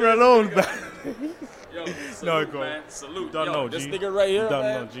 Leave her alone. Yo, salute, No, go. man. Salute. Don't Yo, know, this G. nigga right here, Don't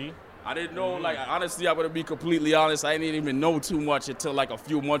man. know, G. I didn't know, like, honestly, I'm going to be completely honest. I didn't even know too much until, like, a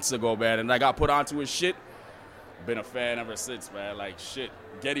few months ago, man. And I got put onto his shit. Been a fan ever since, man. Like, shit.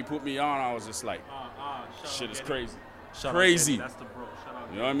 Getty put me on. I was just like, shit is crazy. Crazy. That's the bro. Shout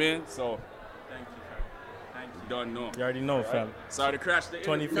out. You know what I mean? So, Thank you, fam. Thank you. don't know. You already know, fam. Sorry to crash the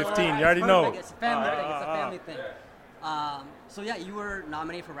interview. 2015. You already know. It's a family thing. It's a family thing. So yeah, you were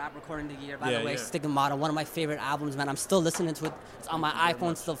nominated for Rap Recording of the Year. By the way, Stigmata, one of my favorite albums, man. I'm still listening to it. It's on my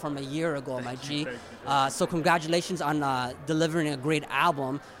iPhone still from a year ago, my G. So congratulations on delivering a great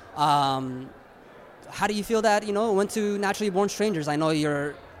album. How do you feel that, you know, it went to Naturally Born Strangers? I know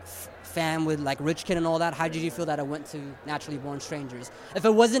you're fan with like Rich Kid and all that. How did you feel that it went to Naturally Born Strangers? If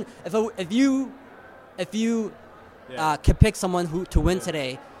you could pick someone to win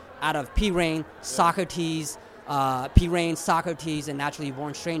today out of P-Rain, Socrates, and Naturally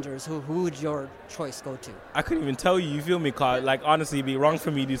Born Strangers, who would your choice go to? I couldn't even tell you. You feel me? Cause like honestly, it'd be wrong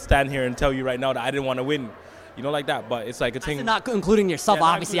for me to stand here and tell you right now that I didn't want to win. You know, like that. But it's like a thing. Not including yourself, Yeah,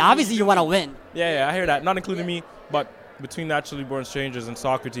 not obviously. including Obviously, you want to win. Yeah, I hear that. Not including me, but between Naturally Born Strangers and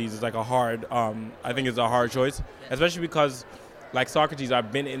Socrates is like a hard. I think it's a hard choice, especially because, like Socrates,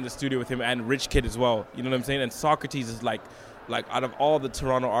 I've been in the studio with him and Rich Kid as well. You know what I'm saying? And Socrates is like out of all the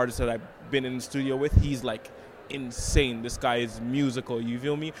Toronto artists that I've been in the studio with, he's like insane. This guy is musical. You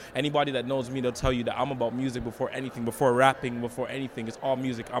feel me? Anybody that knows me, they'll tell you that I'm about music before anything, before rapping, before anything. It's all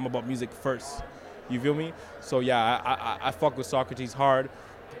music. I'm about music first. You feel me? So yeah, I fuck with Socrates hard.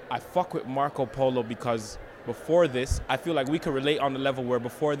 I fuck with Marco Polo because before this, I feel like we could relate on the level where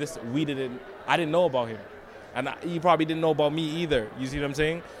before this, I didn't know about him. And he probably didn't know about me either. You see what I'm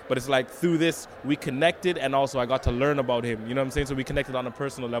saying? But it's like through this, we connected, and also I got to learn about him. You know what I'm saying? So we connected on a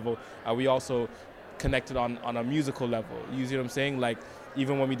personal level, and we also connected on a musical level. You see what I'm saying? Like,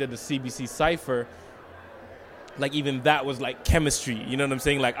 even when we did the CBC Cypher, like, even that was like chemistry. You know what I'm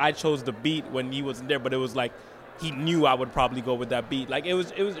saying? Like, I chose the beat when he wasn't there, but it was like he knew I would probably go with that beat. Like,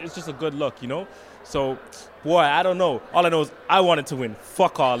 it's just a good look, you know? So, boy, I don't know. All I know is I wanted to win.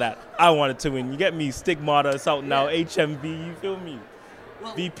 Fuck all that. I wanted to win. You get me? Stigmata is out now. HMV, you feel me?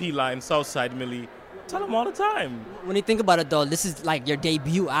 VP Line, Southside Millie. Tell them all the time. When you think about it, though, this is like your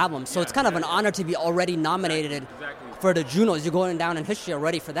debut album, so it's kind of an honor to be already nominated for the Junos. You're going down in history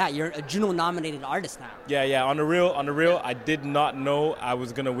already for that. You're a Juno-nominated artist now. Yeah. On the real, I did not know I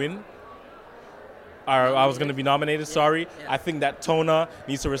was gonna win. Or I was gonna be nominated. Sorry. I think that Tona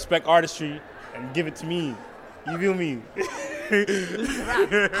needs to respect artistry and give it to me. You feel me? This is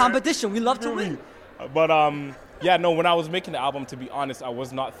rap. Competition. We love to win. But when I was making the album, to be honest, I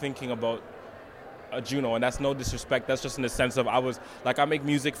was not thinking about a Juno, and that's no disrespect. That's just in the sense of I make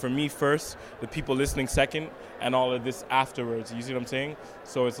music for me first, the people listening second, and all of this afterwards. You see what I'm saying?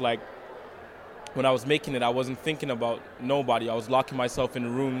 So it's like when I was making it, I wasn't thinking about nobody. I was locking myself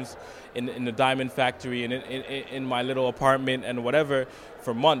in rooms in the Diamond Factory and in my little apartment and whatever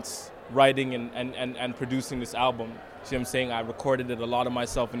for months, writing and producing this album. See what I'm saying? I recorded it a lot of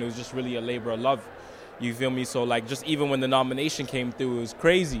myself, and it was just really a labor of love. You feel me? So like, just even when the nomination came through, it was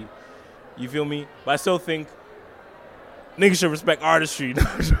crazy. You feel me? But I still think niggas should respect artistry. No,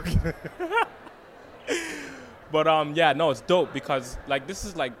 I'm joking. But it's dope because like this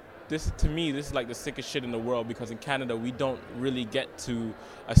is like the sickest shit in the world, because in Canada we don't really get to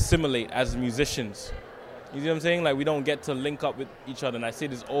assimilate as musicians. You see what I'm saying? Like, we don't get to link up with each other, and I say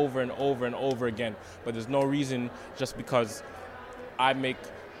this over and over and over again, but there's no reason just because I make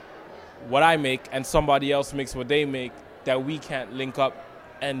what I make and somebody else makes what they make that we can't link up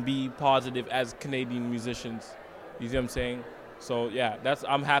and be positive as Canadian musicians. You see what I'm saying? So yeah,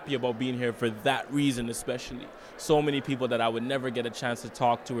 I'm happy about being here for that reason, especially. So many people that I would never get a chance to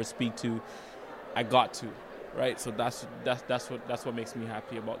talk to or speak to, I got to, right? So that's what makes me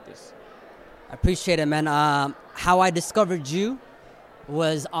happy about this. I appreciate it, man. How I discovered you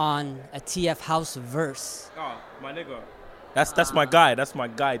was on a TF House verse. Oh, my nigga. That's my guy. That's my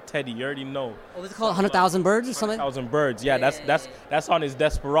guy, Teddy. You already know. What was it called? 100,000 Birds or something? 100,000 Birds. Yeah, that's on his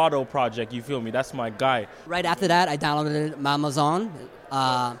Desperado project. You feel me? That's my guy. Right after that, I downloaded Mamazon,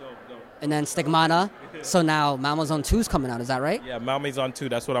 and then Stigmata. So now Mamazon 2 is coming out. Is that right? Yeah, Mamazon 2.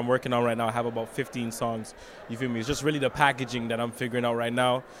 That's what I'm working on right now. I have about 15 songs. You feel me? It's just really the packaging that I'm figuring out right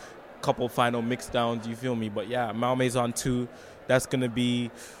now. Couple final mix downs. You feel me? But yeah, Mamazon 2. That's gonna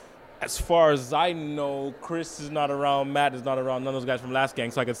be. As far as I know, Chris is not around, Matt is not around, none of those guys from Last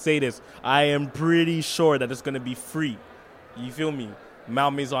Gang, so I can say this. I am pretty sure that it's going to be free. You feel me?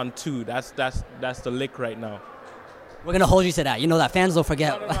 Malmaison 2, that's the lick right now. We're going to hold you to that. You know that. Fans don't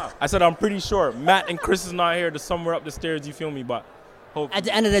forget. No. I said I'm pretty sure. Matt and Chris is not here. They're somewhere up the stairs, you feel me? But hopefully. At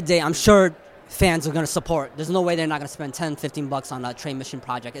the end of the day, I'm sure fans are going to support. There's no way they're not going to spend $10-15 on a Train Mission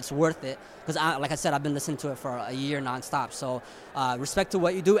project. It's worth it because, like I said, I've been listening to it for a year nonstop. So respect to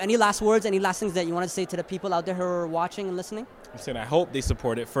what you do. Any last words, any last things that you want to say to the people out there who are watching and listening? I'm saying I hope they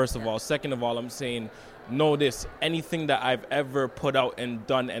support it, first of all. Second of all, I'm saying know this. Anything that I've ever put out and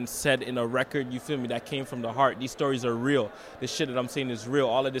done and said in a record, you feel me, that came from the heart. These stories are real. This shit that I'm saying is real.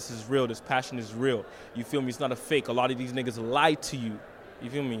 All of this is real. This passion is real. You feel me? It's not a fake. A lot of these niggas lie to you. You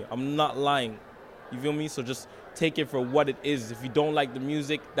feel me? I'm not lying. You feel me? So just take it for what it is. If you don't like the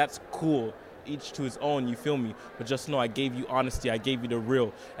music, that's cool. Each to his own, you feel me? But just know I gave you honesty. I gave you the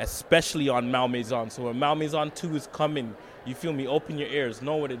real, especially on Malmaison. So when Malmaison 2 is coming, you feel me? Open your ears.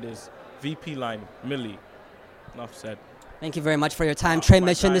 Know what it is. VP Line, Millie. Enough said. Thank you very much for your time. Train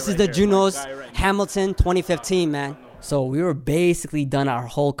Mission. This is the Junos Hamilton 2015, man. So we were basically done our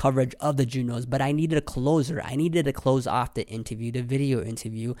whole coverage of the Junos, but I needed a closer. I needed to close off the interview, the video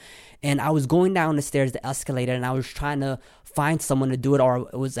interview. And I was going down the stairs, the escalator, and I was trying to find someone to do it, or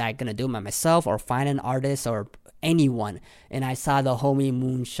was I going to do it by myself, or find an artist, or anyone. And I saw the homie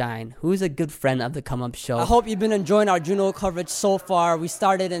Moonshine, who's a good friend of the Come Up Show. I hope you've been enjoying our Juno coverage so far. We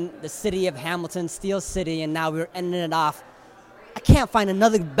started in the city of Hamilton, Steel City, and now we're ending it off. I can't find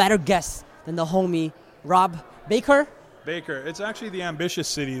another better guest than the homie Rob Baker. It's actually the Ambitious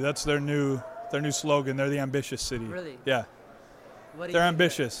City. That's their new slogan. They're the Ambitious City. Really? Yeah. They're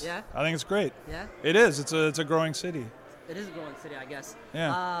ambitious. Yeah? I think it's great. Yeah? It is. It's a growing city. It is a growing city, I guess.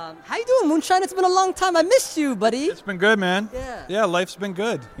 Yeah. How you doing, Moonshine? It's been a long time. I missed you, buddy. It's been good, man. Yeah. Yeah, life's been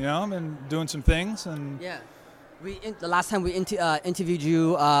good. You know, I've been doing some things, and yeah. The last time we interviewed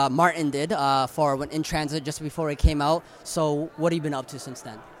you, Martin did for when In Transit just before it came out. So what have you been up to since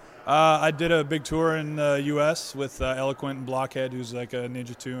then? I did a big tour in the U.S. with Eloquent and Blockhead, who's like a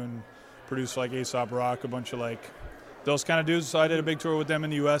Ninja Tune, produced like Aesop Rock, a bunch of like those kind of dudes. So I did a big tour with them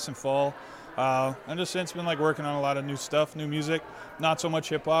in the U.S. in fall. And just since been like working on a lot of new stuff, new music. Not so much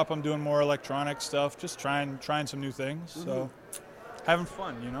hip hop. I'm doing more electronic stuff. Just trying some new things. So having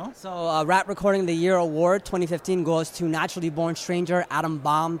fun, you know. So Rap Recording of the Year award 2015 goes to Naturally Born Stranger, Adam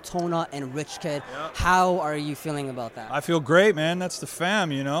Bomb, Tona, and Rich Kid. Yep. How are you feeling about that? I feel great, man. That's the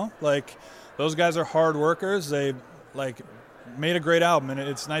fam, you know. Like those guys are hard workers. They like made a great album, and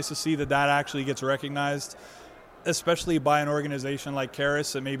it's nice to see that actually gets recognized, especially by an organization like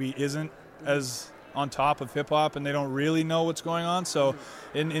Karis that maybe isn't as on top of hip-hop and they don't really know what's going on. So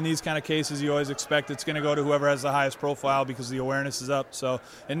in these kind of cases, you always expect it's going to go to whoever has the highest profile because the awareness is up. So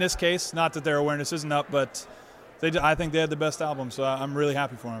in this case, not that their awareness isn't up, but I think they had the best album. So I'm really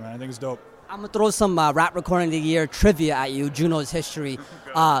happy for them, man. I think it's dope. I'm going to throw some Rap Recording of the Year trivia at you, Juno's history.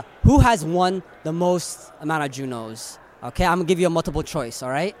 Who has won the most amount of Junos? Okay, I'm going to give you a multiple choice, all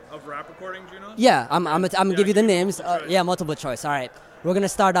right? Of Rap Recording Junos? Yeah, I'm going to give you the names. Multiple choice. All right. We're going to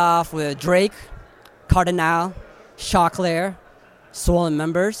start off with Drake, Cardinal, Choclair, Swollen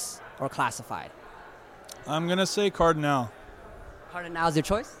Members, or Classified. I'm going to say Cardinal. Cardinal's your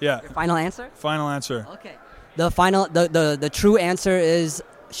choice? Yeah. Your final answer? Final answer. Okay. The true answer is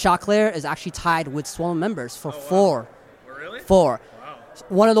Choclair is actually tied with Swollen Members for 4. Oh, really? 4. Wow.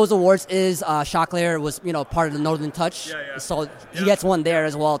 One of those awards is Choclair was, part of the Northern Touch. Yeah. So he gets one there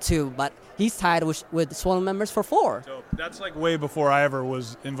as well, too. But he's tied with Swollen Members for 4. Dope. That's like way before I ever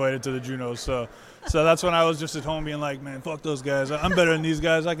was invited to the Junos. So that's when I was just at home being like, man, fuck those guys. I'm better than these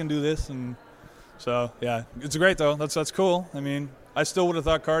guys. I can do this. And so, yeah, it's great, though. That's cool. I mean, I still would have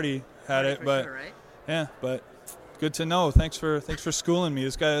thought Cardi had it. But sure, right? Yeah, but good to know. Thanks for schooling me.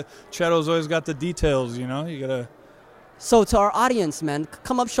 This guy, Cheto's always got the details, you know? You got to... So to our audience, man,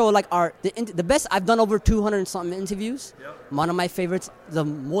 come up show like the best. I've done over 200 and something interviews. Yep. One of my favorites,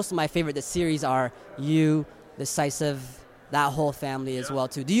 most of my favorite, the series are you, Decisive, that whole family as well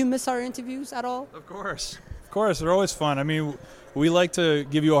too. Do you miss our interviews at all? Of course, they're always fun. I mean, we like to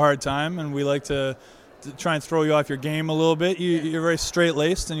give you a hard time, and we like to try and throw you off your game a little bit. You're very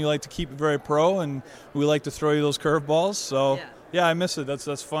straight-laced, and you like to keep it very pro, and we like to throw you those curveballs. So. Yeah, I miss it.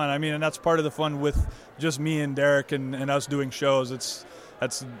 That's fun. I mean, and that's part of the fun with just me and Derek and us doing shows.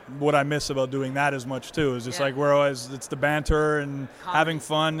 That's what I miss about doing that as much too. Is just like it's the banter and having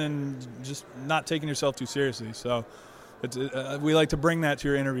fun and just not taking yourself too seriously. So we like to bring that to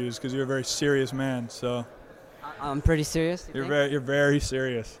your interviews because you're a very serious man. So I'm pretty serious. You're very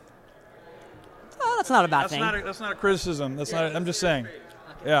serious. Oh, that's not a bad thing. That's not a criticism. I'm just saying. Okay.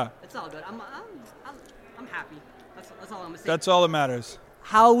 Yeah. It's all good. I'm happy. That's all I'm saying. That's all that matters.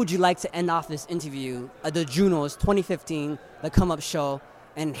 How would you like to end off this interview at the Junos 2015, the Come Up Show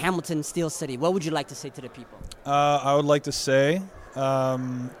in Hamilton, Steel City? What would you like to say to the people? I would like to say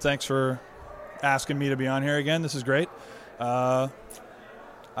thanks for asking me to be on here again. This is great. I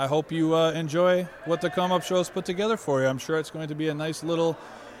hope you enjoy what the Come Up Show's put together for you. I'm sure it's going to be a nice little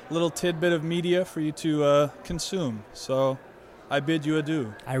tidbit of media for you to consume. So I bid you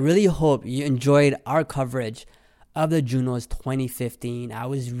adieu. I really hope you enjoyed our coverage of the Junos 2015. I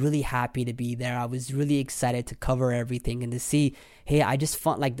was really happy to be there. I was really excited to cover everything and to see, hey, I just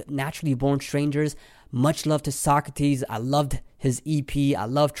felt like Naturally Born Strangers. Much love to Socrates. I loved his EP. I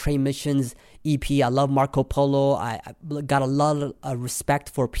love Trey Mission's EP. I love Marco Polo. I got a lot of respect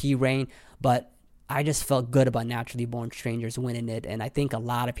for P. Rain, but I just felt good about Naturally Born Strangers winning it, and I think a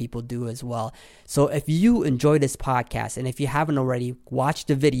lot of people do as well. So if you enjoy this podcast, and if you haven't already, watch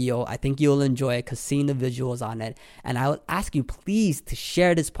the video. I think you'll enjoy it because seeing the visuals on it. And I would ask you please to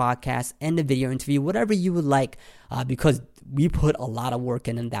share this podcast and the video interview, whatever you would like, because we put a lot of work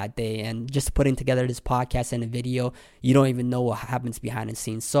in that day, and just putting together this podcast and a video, you don't even know what happens behind the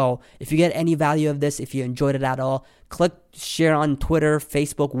scenes. So if you get any value of this, if you enjoyed it at all, click share on Twitter,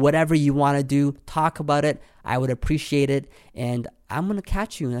 Facebook, whatever you want to do, talk about it. I would appreciate it. And I'm going to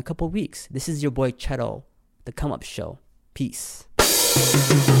catch you in a couple of weeks. This is your boy Cheto, the Come Up Show. Peace.